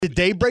Did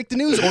they break the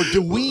news, or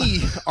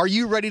are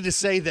you ready to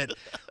say that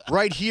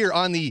right here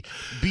on the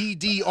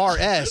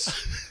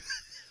BDRS,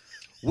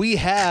 we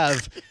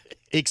have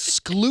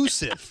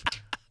exclusive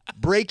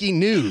breaking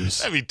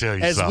news? Let me tell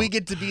you as something. we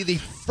get to be the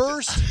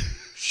first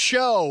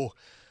show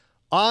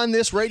on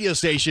this radio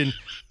station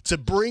to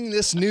bring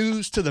this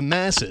news to the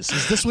masses.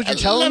 Is this what you're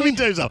telling me? Let me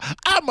tell you something.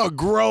 I'm a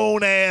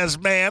grown-ass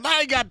man.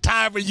 I ain't got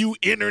time for you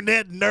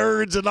internet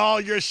nerds and all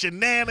your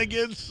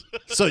shenanigans.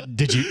 So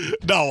did you?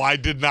 No, I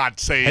did not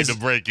say the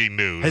breaking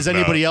news. Has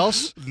anybody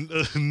else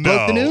broke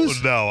the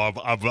news? No,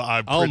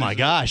 I'm Oh, my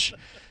gosh.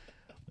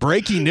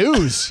 Breaking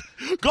news.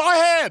 Go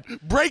ahead.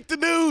 Break the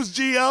news,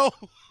 Gio.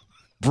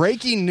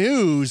 Breaking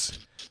news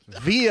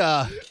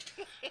via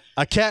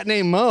a cat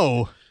named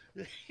Mo,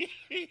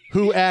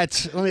 who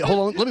let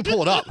me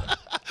pull it up.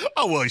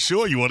 Oh, well,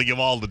 sure, you want to give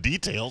all the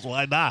details.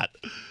 Why not?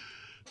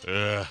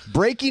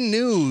 Breaking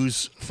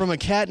news from a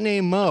cat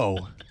named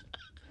Mo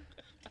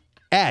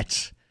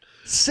at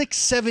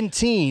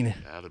 6:17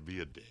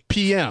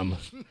 p.m.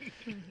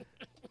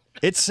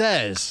 It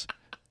says,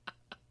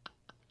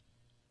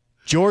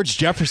 George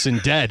Jefferson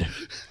dead.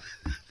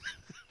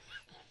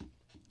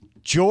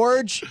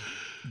 George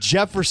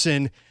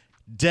Jefferson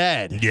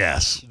dead.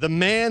 Yes. The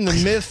man, the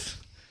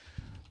myth,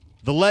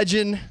 the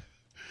legend,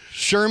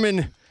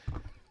 Sherman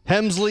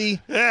Hemsley,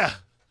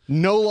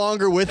 no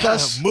longer with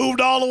us.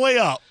 Moved all the way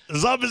up.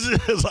 As up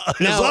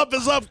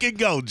as up can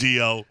go,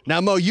 Gio.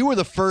 Now, Mo, you were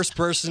the first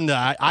person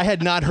I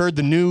had not heard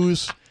the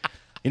news.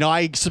 You know,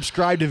 I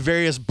subscribe to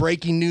various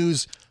breaking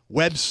news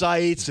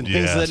websites and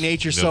things of that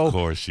nature. So of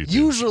course you do.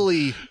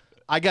 Usually,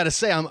 I got to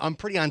say, I'm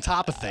pretty on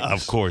top of things.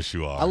 Of course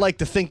you are. I like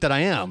to think that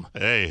I am.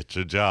 Hey, it's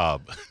your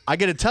job. I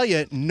got to tell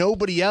you,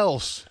 nobody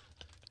else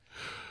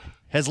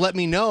has let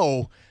me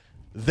know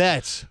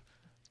that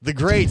the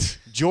great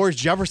George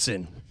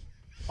Jefferson,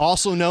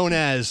 also known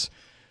as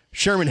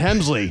Sherman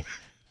Hemsley,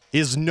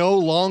 is no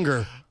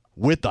longer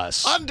with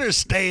us.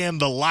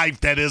 Understand the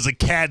life that is a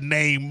cat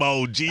named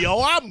Mo,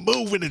 Gio. I'm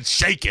moving and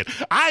shaking.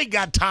 I ain't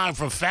got time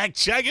for fact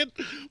checking.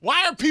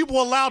 Why are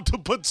people allowed to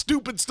put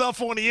stupid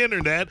stuff on the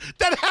internet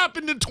that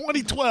happened in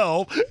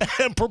 2012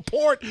 and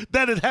purport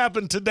that it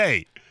happened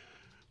today?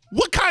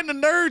 What kind of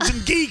nerds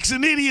and geeks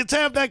and idiots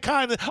have that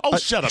kind of... Oh,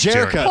 shut up,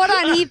 Jerica. Hold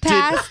on, he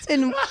passed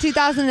in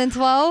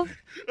 2012?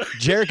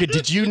 Jerica,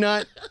 did you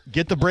not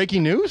get the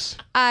breaking news?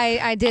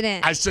 I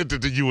didn't. I sent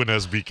it to you and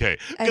SBK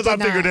because I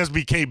figured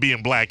SBK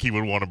being black, he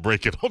would want to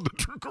break it on the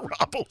Drew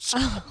Garabo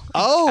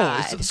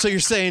show. So you're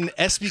saying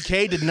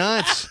SBK did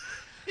not...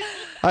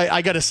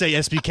 I got to say,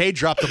 SBK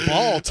dropped the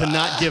ball to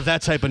not give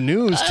that type of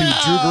news to Drew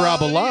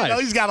Garabo Live. You know,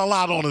 he's got a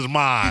lot on his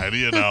mind,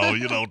 you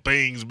know,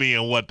 things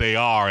being what they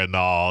are and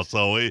all.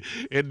 So it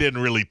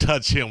didn't really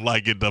touch him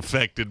like it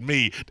affected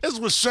me. This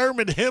was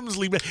Sherman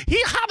Hemsley.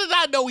 How did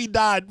I know he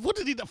died? What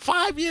did he die?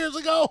 5 years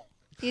ago?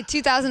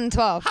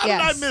 2012, How did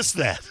I miss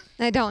that?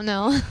 I don't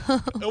know.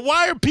 And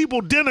why are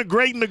people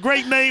denigrating the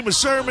great name of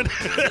Sherman?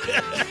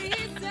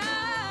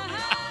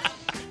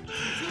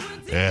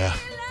 Yeah.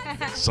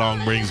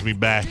 Song brings me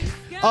back.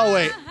 Oh,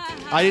 wait.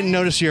 I didn't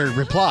notice your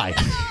reply.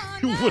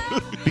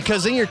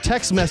 Because in your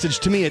text message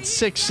to me at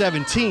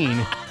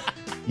 6:17,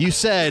 you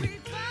said,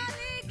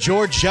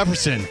 George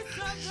Jefferson,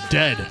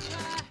 dead.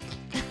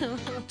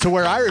 To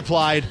where I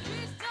replied,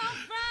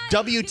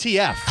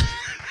 WTF.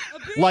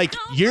 Like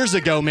years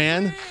ago,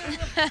 man.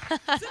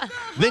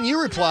 Then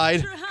you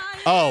replied,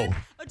 oh,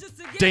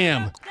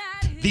 damn.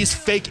 These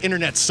fake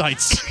internet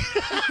sites.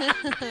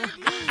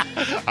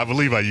 I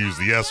believe I used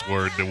the S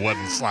word that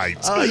wasn't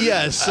sites.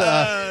 Yes.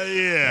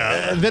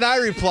 Yeah. Then I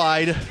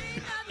replied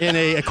in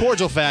a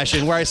cordial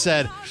fashion where I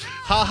said,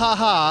 ha ha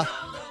ha,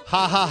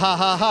 ha ha ha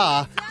ha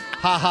ha,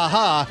 ha ha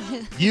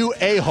ha, you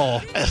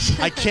a-hole.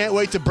 I can't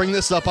wait to bring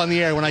this up on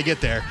the air when I get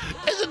there.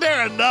 Isn't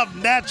there enough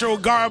natural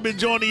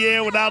garbage on the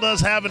air without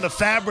us having to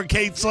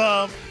fabricate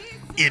some?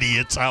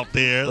 Idiots out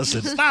there.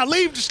 Listen. Nah,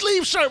 just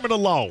leave Sherman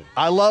alone.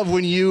 I love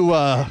when you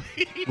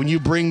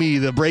bring me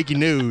the breaking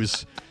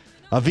news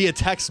via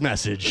text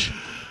message.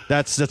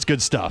 That's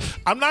good stuff.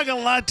 I'm not going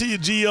to lie to you,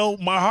 Gio.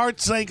 My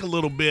heart sank a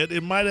little bit.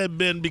 It might have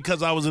been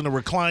because I was in a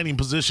reclining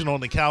position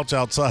on the couch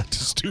outside the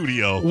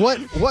studio.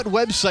 What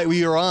website were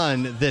you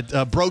on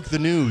that broke the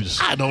news?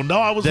 I don't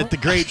know. That the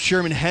great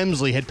Sherman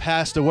Hemsley had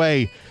passed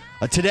away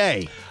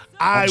today.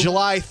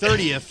 July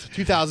 30th,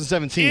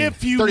 2017.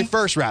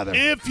 31st, rather.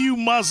 If you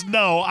must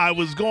know, I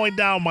was going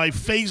down my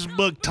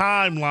Facebook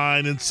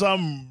timeline and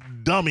some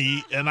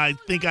dummy, and I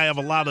think I have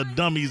a lot of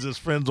dummies as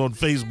friends on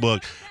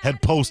Facebook,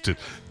 had posted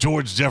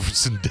George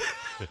Jefferson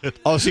dead.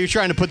 Oh, so you're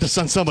trying to put this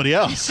on somebody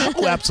else?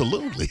 Oh,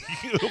 absolutely.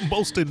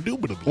 Most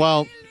indubitably.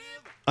 Well,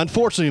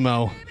 unfortunately,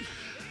 Mo,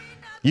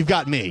 you've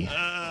got me.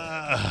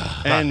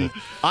 And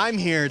I'm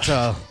here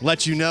to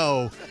let you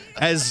know,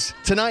 as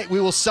tonight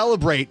we will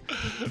celebrate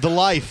the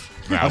life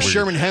of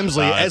Sherman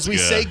Hemsley as we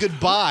say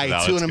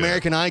goodbye to an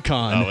American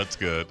icon. Oh, it's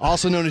good.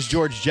 Also known as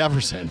George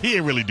Jefferson. He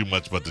didn't really do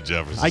much but the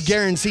Jeffersons. I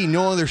guarantee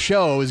no other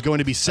show is going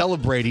to be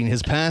celebrating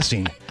his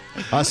passing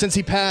since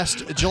he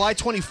passed July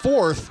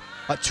 24th,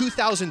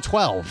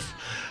 2012.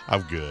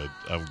 I'm good.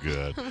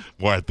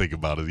 More I think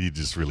about it, he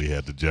just really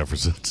had the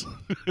Jeffersons,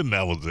 and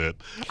that was it.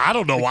 I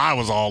don't know why I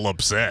was all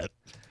upset.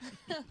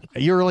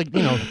 You were like,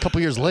 a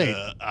couple years late.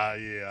 Yeah,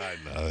 I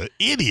know.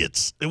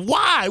 Idiots.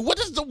 Why? What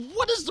is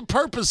the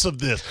purpose of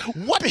this?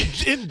 What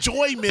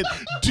enjoyment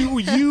do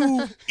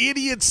you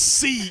idiots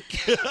seek?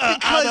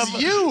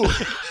 Because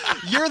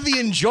you're the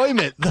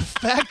enjoyment. The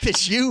fact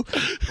that you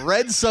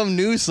read some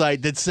news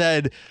site that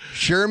said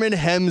Sherman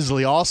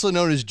Hemsley, also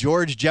known as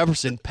George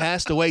Jefferson,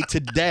 passed away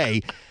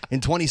today in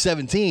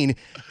 2017,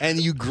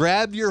 and you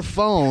grabbed your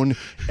phone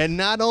and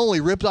not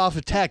only ripped off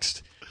a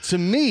text to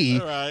me,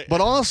 right,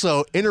 but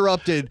also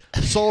interrupted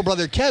Soul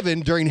Brother Kevin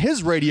during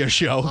his radio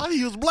show. I thought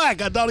he was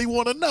black. I thought he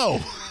wanted to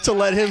know. To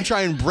let him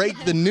try and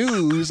break the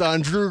news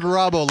on Drew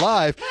Garabo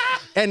Live.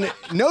 And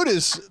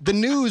notice the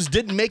news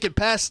didn't make it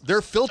past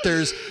their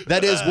filters.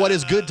 That is what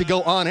is good to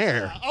go on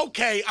air.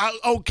 Okay.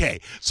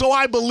 So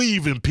I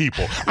believe in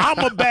people. I'm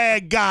a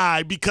bad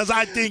guy because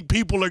I think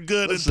people are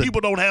good. Listen, and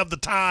people don't have the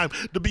time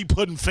to be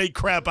putting fake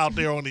crap out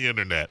there on the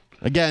internet.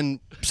 Again,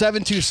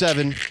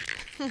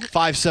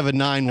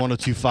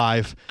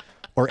 727-579-1025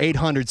 or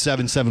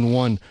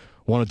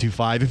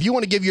 800-771-1025. If you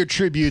want to give your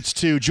tributes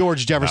to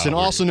George Jefferson,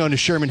 also known as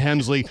Sherman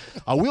Hemsley,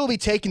 we'll be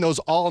taking those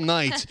all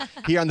night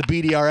here on the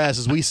BDRS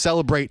as we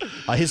celebrate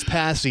his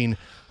passing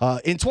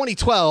in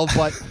 2012,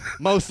 but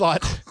Mo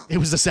thought it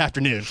was this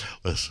afternoon.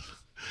 Listen,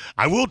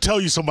 I will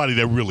tell you somebody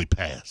that really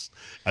passed.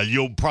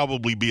 You'll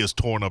probably be as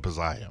torn up as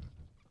I am.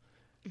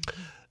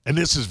 And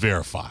this is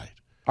verified.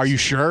 Are you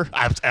sure?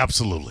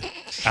 Absolutely.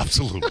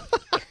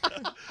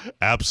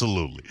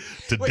 Absolutely.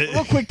 Wait,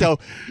 real quick, though.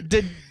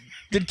 Did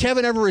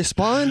Kevin ever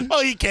respond?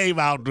 Oh, he came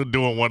out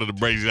doing one of the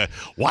breaks. Like,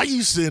 why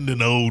you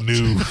sending old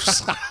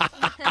news?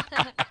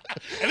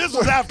 And this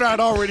was after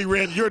I'd already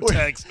read your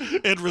text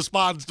in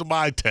response to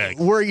my text.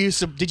 Were you?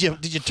 Did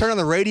you turn on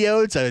the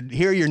radio to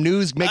hear your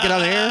news make it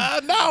on air?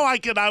 No,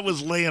 I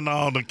was laying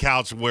on the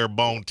couch where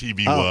Bone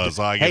TV was.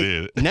 So I could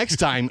hear it. Next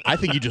time, I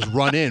think you just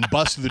run in,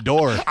 bust through the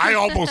door. I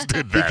almost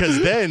did that.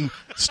 Because then,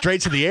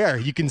 straight to the air.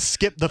 You can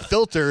skip the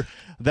filter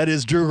that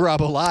is Drew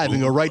Garabo Live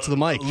and go right to the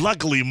mic.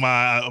 Luckily,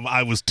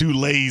 I was too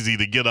lazy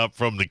to get up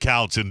from the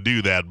couch and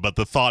do that, but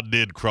the thought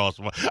did cross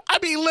my. I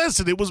mean,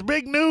 listen, it was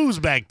big news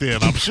back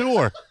then, I'm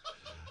sure.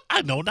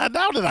 I know. Now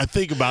that I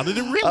think about it,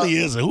 it really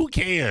isn't. Who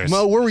cares?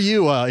 Mo, where were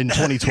you in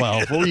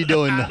 2012? What were you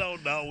doing I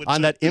don't know.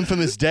 on that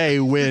infamous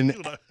day when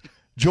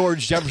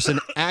George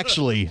Jefferson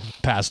actually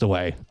passed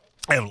away?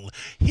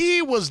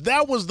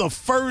 That was the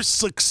first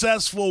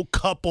successful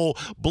couple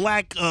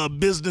black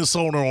business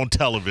owner on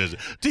television.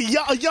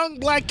 A young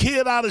black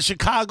kid out of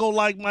Chicago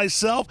like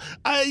myself,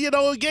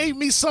 it gave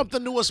me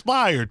something to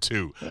aspire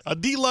to. A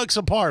deluxe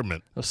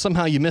apartment.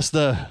 Somehow you missed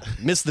the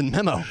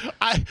memo.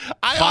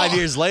 5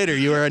 years later,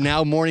 you are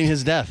now mourning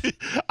his death.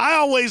 I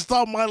always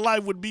thought my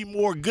life would be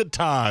more good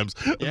times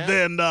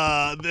than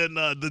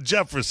the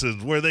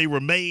Jeffersons, where they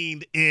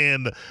remained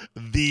in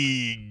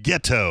the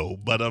ghetto.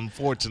 But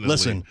unfortunately,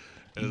 listen.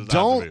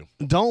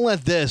 Don't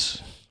let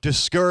this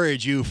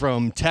discourage you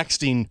from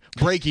texting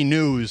breaking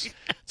news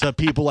to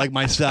people like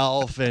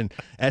myself and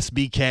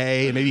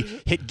SBK, and maybe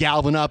hit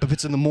Galvin up if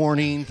it's in the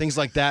morning, things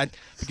like that.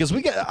 Because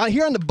we got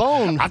here on the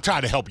Bone. I'm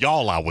trying to help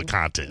y'all out with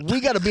content. We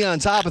got to be on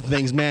top of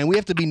things, man. We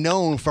have to be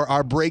known for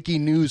our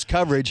breaking news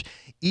coverage,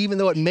 even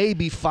though it may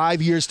be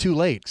 5 years too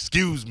late.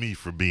 Excuse me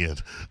for being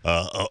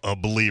a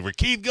believer.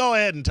 Keith, go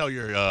ahead and tell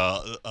your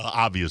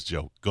obvious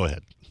joke. Go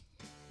ahead.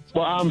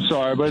 Well, I'm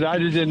sorry, but I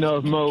just didn't know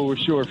if Mo was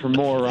short for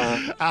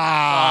moron. See,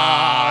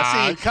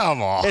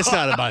 come on. It's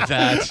not about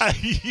that.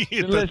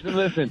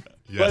 Listen.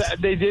 Yes.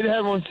 But they did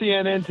have on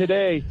CNN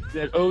today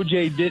that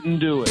OJ didn't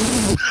do it.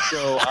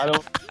 So I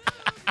don't.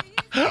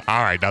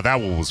 All right, now that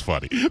one was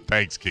funny.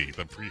 Thanks, Keith.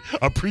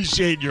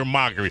 Appreciate your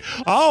mockery.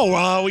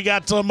 Oh, we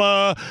got some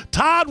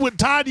Todd.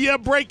 Do you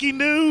have breaking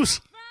news?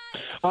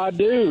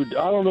 Dude,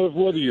 I don't know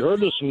whether you heard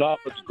this or not,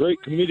 but the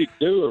great comedic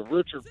duo of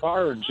Richard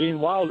Pryor and Gene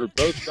Wilder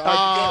both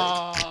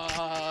died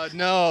together.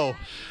 No.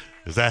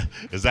 Is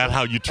that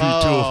how you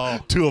treat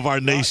two of our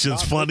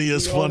nation's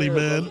funniest funny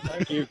men?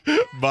 Thank you.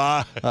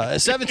 Bye.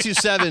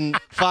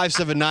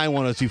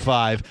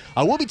 727-579-1025.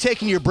 We'll be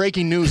taking your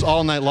breaking news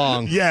all night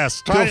long.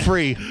 Yes. Feel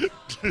free.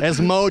 As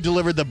Mo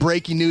delivered the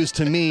breaking news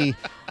to me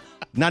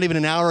not even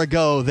an hour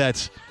ago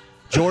that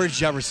George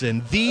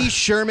Jefferson, the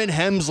Sherman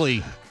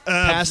Hemsley,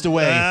 passed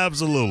away.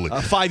 Absolutely.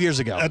 5 years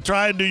ago.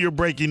 Try and do your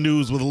breaking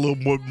news with a little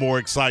more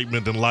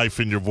excitement and life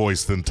in your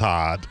voice than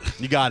Todd.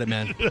 You got it,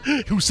 man.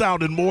 Who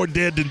sounded more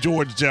dead than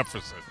George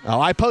Jefferson.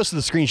 Oh, I posted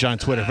the screenshot on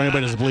Twitter if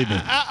anybody doesn't believe me.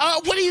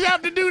 What do you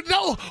have to do?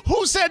 No,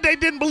 who said they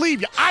didn't believe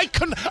you? I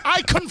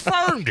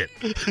confirmed it.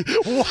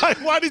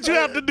 Why did you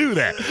have to do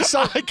that?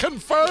 I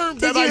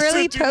confirmed that I sent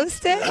you. Did you really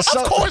post it?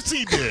 Of course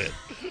he did.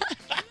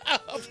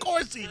 Of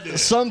course he did.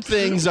 Some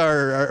things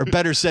are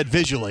better said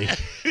visually.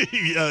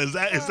 Yeah, is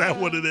that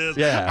what it is?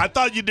 Yeah. I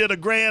thought you did a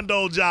grand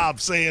old job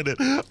saying it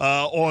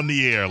on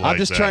the air like I'm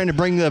just that. trying to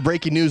bring the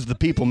breaking news to the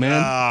people,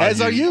 man.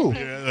 As are you.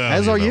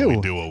 As are you.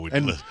 We do what we do.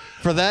 And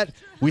for that,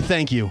 we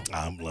thank you.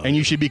 And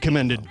you should be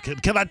commended.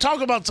 Can I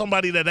talk about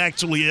somebody that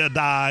actually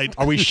died?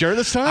 Are we sure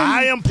this time?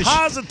 I am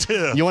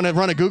positive. You want to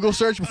run a Google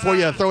search before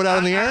you throw it out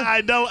in the air?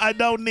 I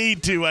don't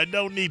need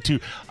to.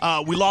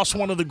 We lost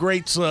one of the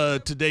greats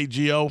today,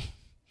 Gio.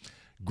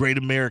 Great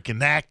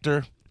American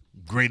actor,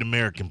 great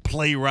American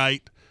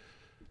playwright,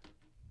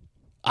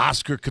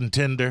 Oscar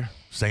contender,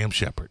 Sam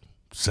Shepard,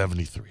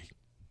 73.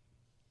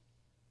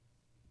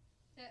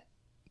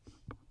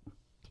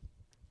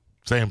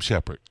 Sam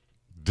Shepard.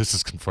 This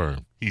is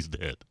confirmed. He's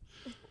dead.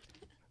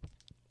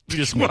 You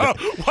just made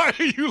Why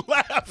are you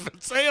laughing?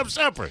 Sam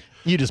Shepard.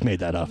 You just made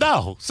that up.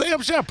 No,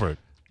 Sam Shepard.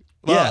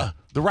 Yeah.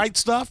 The Right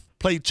Stuff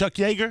played Chuck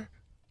Yeager.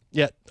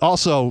 Yeah.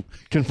 Also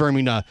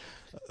confirming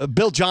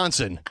Bill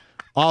Johnson,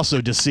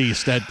 also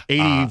deceased at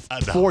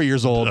 84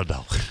 years old.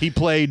 No. He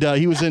played.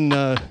 He was an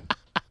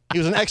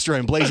extra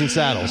in Blazing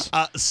Saddles.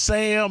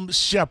 Sam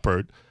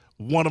Shepard,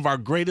 one of our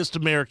greatest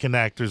American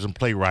actors and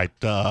playwright.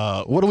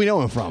 What do we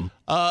know him from?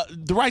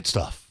 The Right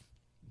Stuff.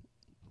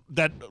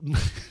 That.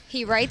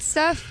 He writes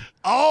stuff?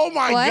 Oh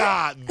my What?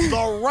 God!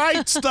 The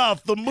Right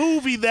Stuff, the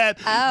movie that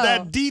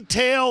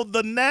detailed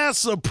the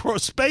NASA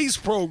space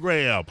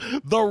program.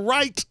 The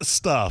Right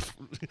Stuff.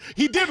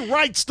 He did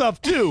write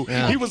stuff too.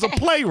 Yeah. He was a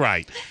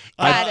playwright.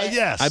 Got it.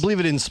 Yes, I believe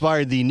it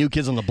inspired the New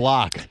Kids on the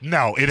Block.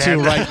 No, it to had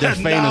write their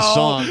famous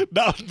song.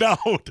 No,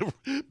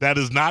 that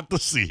is not the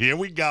C. Here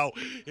we go.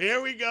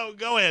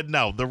 Go ahead.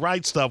 No, The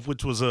Right Stuff,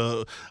 which was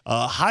a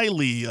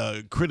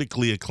highly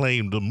critically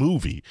acclaimed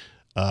movie.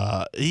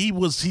 He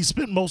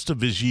spent most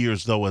of his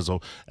years though as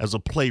a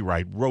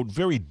playwright, wrote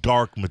very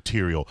dark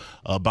material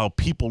about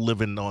people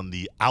living on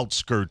the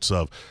outskirts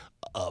of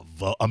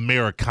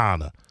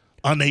Americana,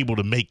 unable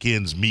to make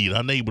ends meet,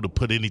 unable to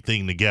put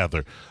anything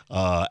together,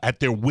 at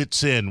their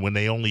wits' end when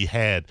they only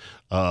had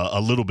a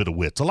little bit of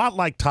wits. A lot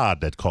like Todd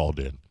that called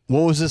in.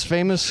 What was his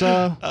famous? He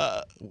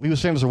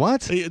was famous for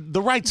what?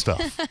 The Right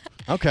Stuff.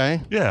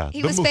 Okay. Yeah.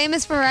 He was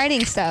famous for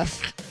writing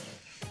stuff.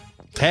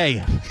 Hey,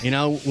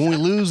 when we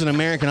lose an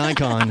American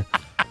icon,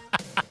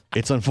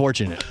 it's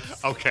unfortunate.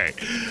 Okay.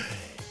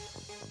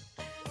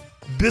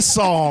 This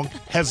song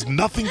has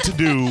nothing to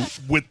do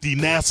with the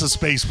NASA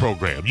space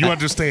program. You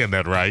understand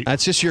that, right?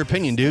 That's just your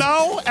opinion, dude.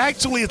 No,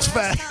 actually, it's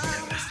fact.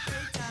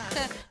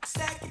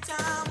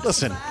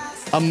 Listen,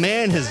 a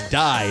man has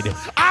died,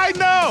 I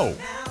know.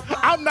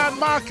 I'm not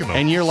mocking him.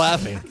 and you're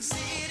laughing.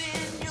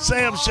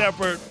 Sam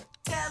Shepard,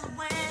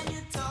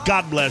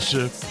 God bless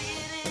you.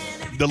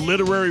 The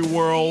literary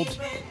world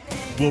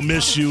will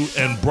miss you,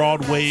 and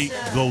Broadway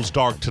goes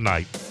dark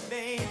tonight.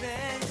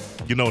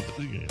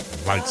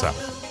 Lights out.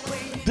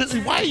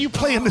 Why are you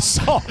playing this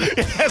song?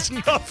 It has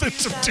nothing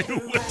to do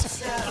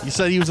with. You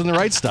said he was in The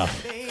Right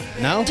Stuff.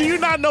 No? Do you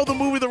not know the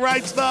movie The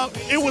Right Stuff?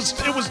 It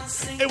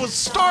was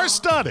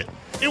star-studded.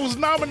 It was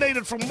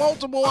nominated for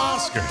multiple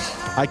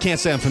Oscars. I can't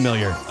say I'm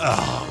familiar.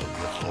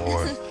 Oh, good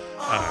Lord.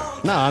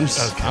 No, I'm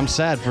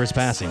sad for his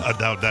passing. Him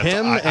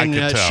I and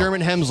can tell.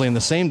 Sherman Hemsley on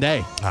the same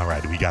day. All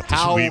right, we got this.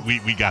 How-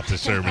 We got the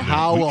Sherman.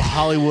 How will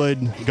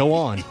Hollywood go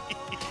on?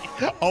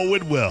 Oh,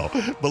 it will.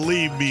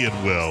 Believe me, it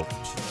will.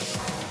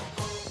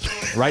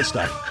 Right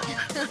Stuff.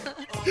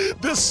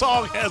 This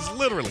song has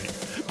literally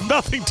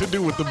nothing to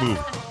do with the movie,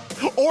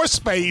 or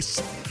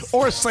space,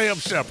 or Sam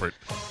Shepard.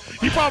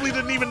 He probably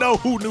didn't even know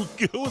who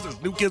was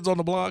this, New Kids on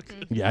the Block.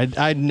 Yeah,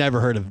 I'd never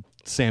heard of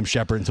Sam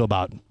Shepard until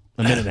about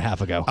a minute and a half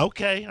ago.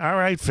 Okay, all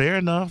right,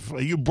 fair ugh.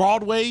 Are you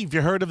Broadway? Have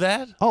you heard of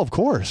that? Oh, of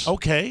course.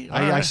 Okay, all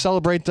I right.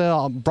 celebrate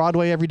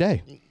Broadway every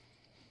day.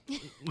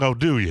 Oh,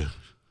 do you?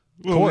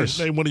 Of course.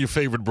 Name one of your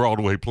favorite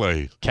Broadway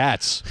plays.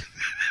 Cats.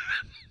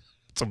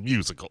 It's a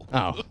musical.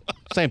 Oh,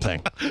 same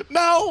thing.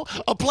 No,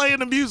 a play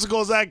and a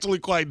musical is actually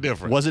quite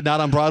different. Was it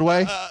not on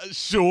Broadway?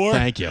 Sure.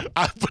 Thank you.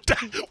 What do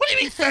you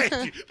mean, thank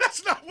you?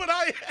 That's not what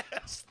I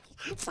asked.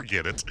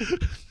 Forget it.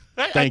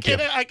 Thank you.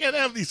 I can't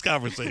have these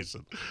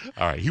conversations.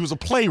 All right. He was a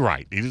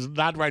playwright. He does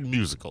not write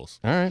musicals.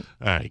 All right.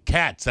 All right.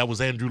 Cats, that was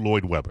Andrew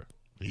Lloyd Webber.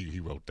 He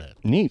wrote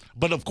that. Neat.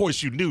 But of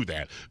course you knew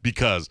that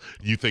because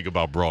you think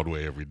about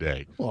Broadway every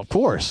day. Well, of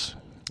course.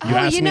 You Oh,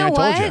 asked you me, know I told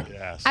what? you.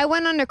 Yes. I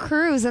went on a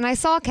cruise and I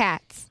saw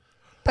cats,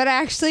 but I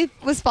actually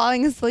was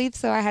falling asleep,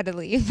 so I had to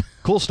leave.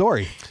 Cool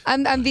story.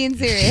 I'm being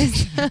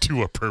serious. You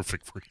two are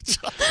perfect for each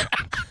other.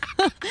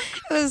 It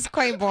was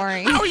quite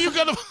boring. How are you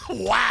going to?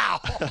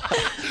 Wow.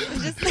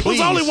 It was Please.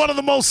 only one of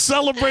the most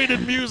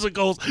celebrated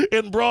musicals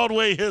in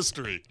Broadway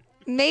history.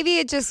 Maybe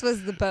it just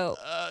was the boat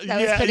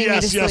that was putting me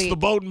to sleep. Yes. The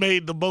boat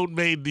made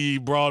the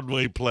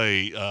Broadway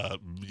play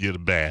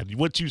bad.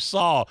 What you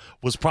saw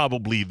was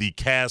probably the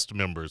cast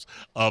members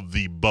of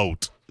the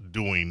boat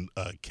doing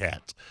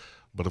Cats.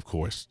 But of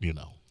course,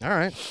 All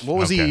right. What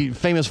was he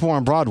famous for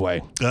on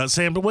Broadway?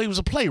 Sam, the way he was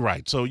a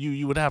playwright, so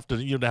you'd have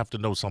to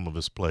know some of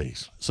his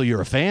plays. So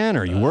you're a fan,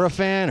 or you were a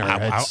fan, or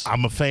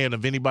I'm a fan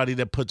of anybody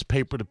that puts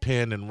paper to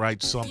pen and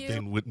writes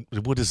something with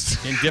what is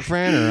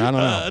indifferent, or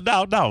I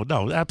don't know.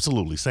 No,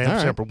 absolutely. Sam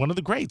Shepard, one of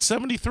the greats,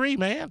 73,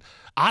 man,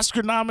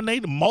 Oscar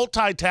nominated,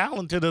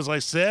 multi-talented, as I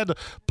said,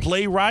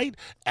 playwright,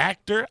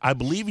 actor. I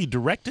believe he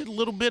directed a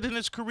little bit in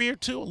his career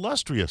too.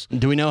 Illustrious.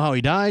 Do we know how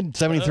he died?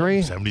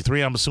 73.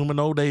 73. I'm assuming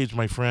old age,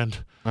 my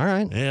friend. All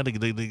right. Yeah,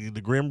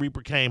 the Grim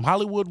Reaper came.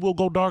 Hollywood will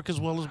go dark as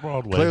well as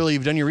Broadway. Clearly,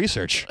 you've done your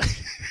research.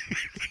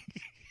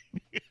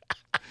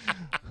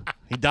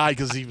 He died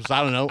because he was,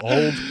 I don't know,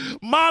 old.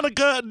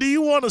 Monica, do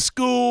you want to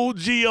school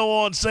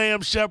Gio on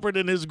Sam Shepard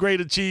and his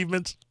great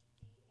achievements?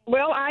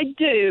 Well, I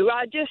do.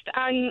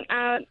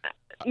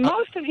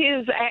 Most of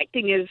his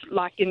acting is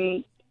like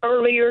in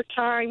earlier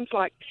times.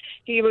 Like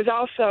he was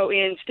also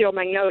in Steel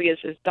Magnolias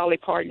as Dolly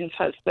Parton's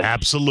husband.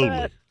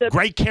 Absolutely.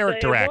 Great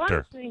character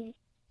actor.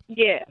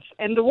 Yes,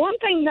 and the one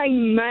thing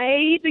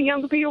the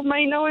younger people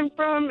may know him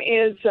from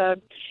is the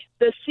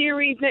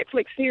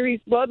Netflix series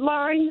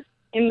Bloodline.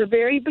 In the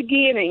very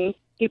beginning,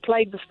 he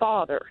played the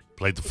father.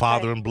 Played the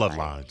father in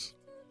Bloodlines.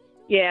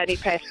 Yeah, and he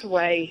passed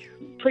away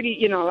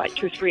pretty, like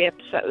 2 or 3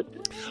 episodes.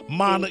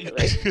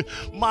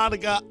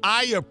 Monica,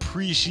 I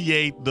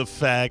appreciate the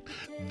fact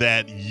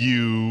that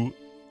you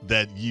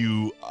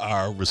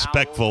are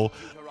respectful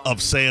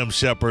of Sam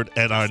Shepard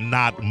and are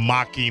not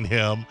mocking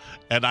him,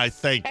 and I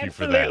thank you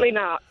for that. Absolutely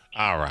not.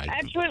 All right.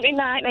 Absolutely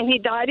not. And he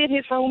died at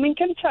his home in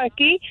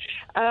Kentucky,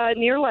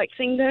 near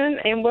Lexington,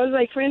 and was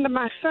a friend of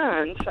my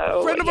son.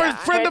 So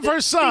friend of her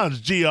son's,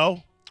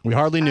 Gio. We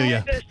hardly knew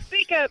you. To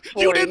speak up for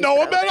You didn't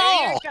know him at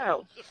all.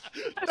 all.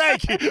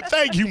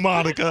 Thank you,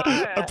 Monica.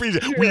 I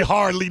appreciate it. We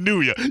hardly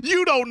knew you.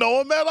 You don't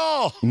know him at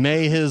all.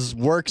 May his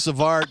works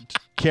of art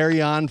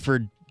carry on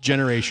for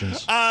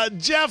generations.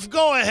 Jeff,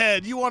 go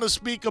ahead. You want to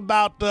speak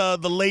about the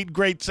late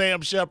great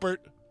Sam Shepard?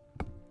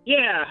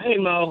 Yeah. Hey,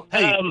 Mo.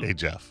 Hey,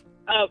 Jeff.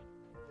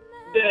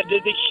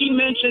 Did she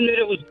mention that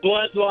it was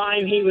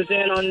Bloodline he was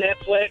in on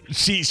Netflix?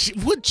 She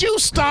would you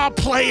stop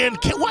playing?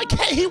 Why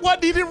can't he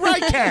didn't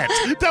write Cats?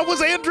 That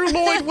was Andrew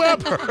Lloyd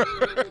Webber.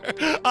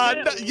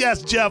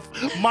 Yes, Jeff.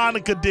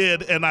 Monica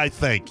did, and I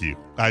thank you.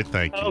 Okay,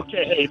 thanks. All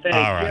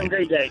right. Have a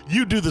great day.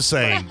 You do the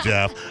same,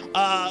 Jeff.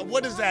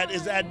 What is that?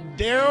 Is that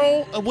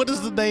Daryl? What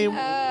is the name?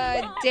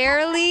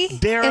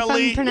 Daralee. If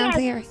I'm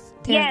pronouncing it right.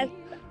 Yes.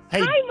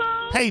 Hey, Hi,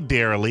 Mom. Hey,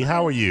 Darylee.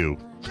 How are you?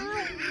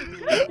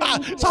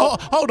 So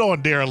hold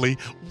on, Darylee.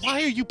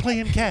 Why are you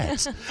playing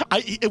Cats?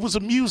 It was a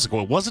musical.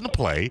 It wasn't a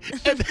play,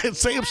 and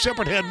Sam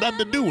Shepard had nothing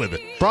to do with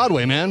it.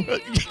 Broadway, man.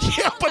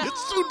 Yeah, but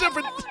it's two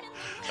different.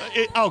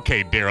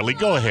 Okay, Darylee,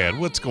 go ahead.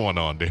 What's going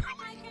on, Darylee?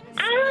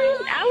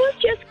 I was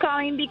just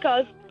calling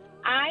because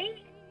I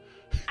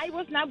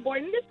was not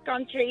born in this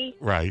country.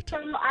 Right. So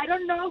I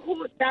don't know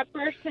who that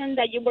person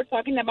that you were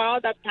talking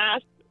about that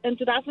passed in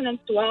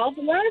 2012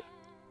 was.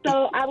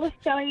 So I was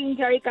telling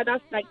Jerica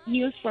that's like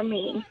news for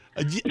me.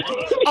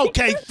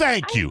 Okay,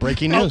 thank you.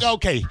 Breaking news.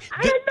 Okay.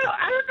 I don't know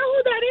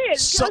who that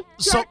is.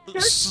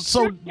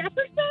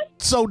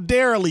 So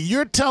Darylee,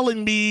 you're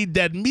telling me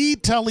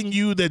telling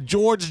you that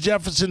George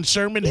Jefferson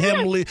Sherman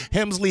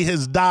Hemsley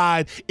has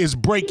died is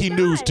breaking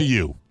news to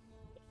you?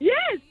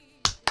 Yes.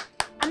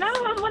 And now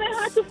I'm going to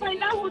have to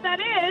find out who that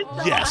is.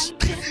 So yes.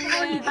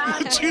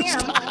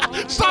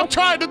 I'm Stop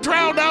trying to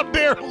drown out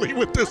Darylee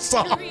with this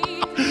song.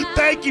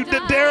 Thank you,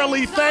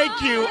 Darylee. Thank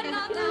you.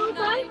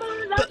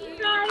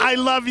 I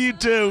love you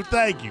too.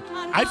 Thank you.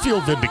 I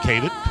feel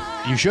vindicated.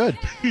 You should.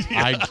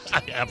 I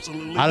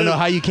absolutely do. I don't know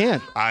how you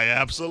can't. I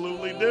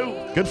absolutely do.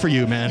 Good for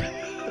you,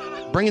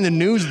 man. Bringing the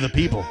news to the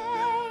people.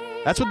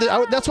 That's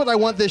what I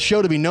want this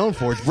show to be known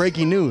for. It's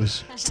breaking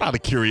news. It's out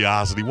of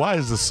curiosity. Why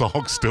is this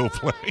song still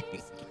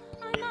playing?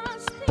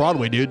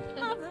 Broadway, dude.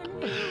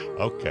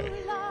 Okay.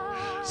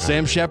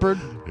 Sam Shepard.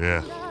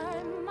 Yeah.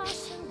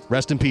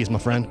 Rest in peace, my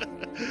friend.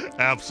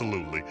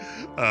 Absolutely.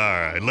 All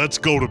right, let's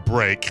go to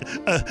break.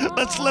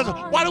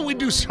 Why don't we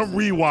do some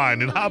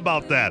rewinding? How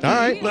about that? All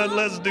right.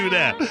 Let's do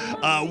that.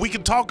 We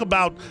can talk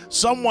about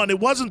someone. It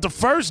wasn't the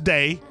first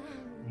day,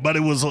 but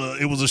it was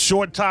a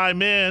short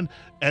time in.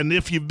 And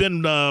if you've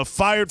been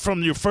fired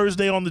from your first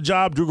day on the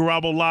job, Drew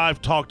Garabo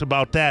Live talked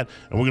about that.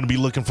 And we're going to be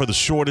looking for the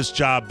shortest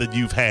job that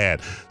you've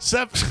had.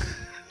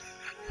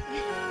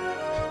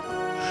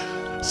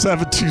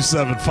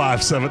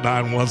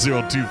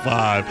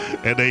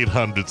 727-579-1025 and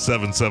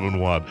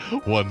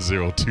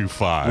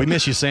 800-771-1025. We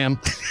miss you, Sam.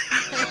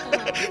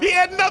 He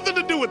had nothing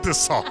to do with this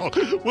song.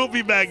 We'll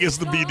be back. It's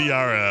the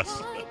BDRS.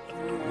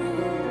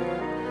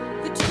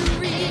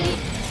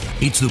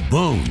 It's the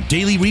Bone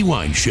Daily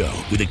Rewind Show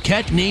with a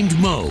cat named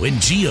Mo and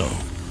Gio.